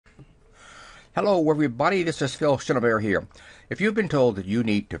Hello everybody, this is Phil Shinnebear here. If you've been told that you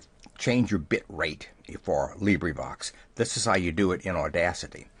need to change your bit rate for LibriVox, this is how you do it in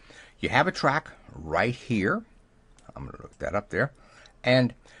Audacity. You have a track right here. I'm going to look that up there.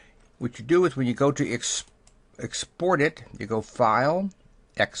 And what you do is when you go to export it, you go File,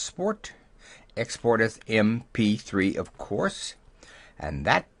 Export, Export as MP3 of course. And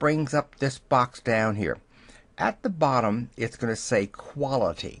that brings up this box down here. At the bottom, it's going to say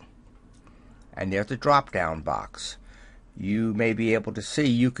Quality. And there's a drop-down box. You may be able to see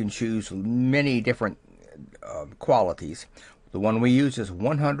you can choose many different qualities. The one we use is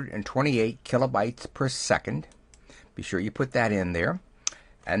 128 kilobytes per second. Be sure you put that in there.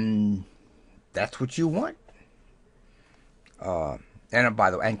 And that's what you want. And by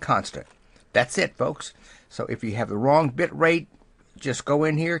the way, and constant. That's it, folks. So if you have the wrong bit rate, just go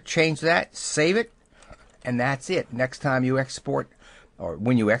in here, change that, save it, and that's it. Next time you export, or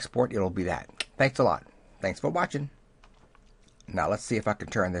when you export, it'll be that. Thanks a lot. Thanks for watching. Now let's see if I can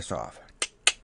turn this off.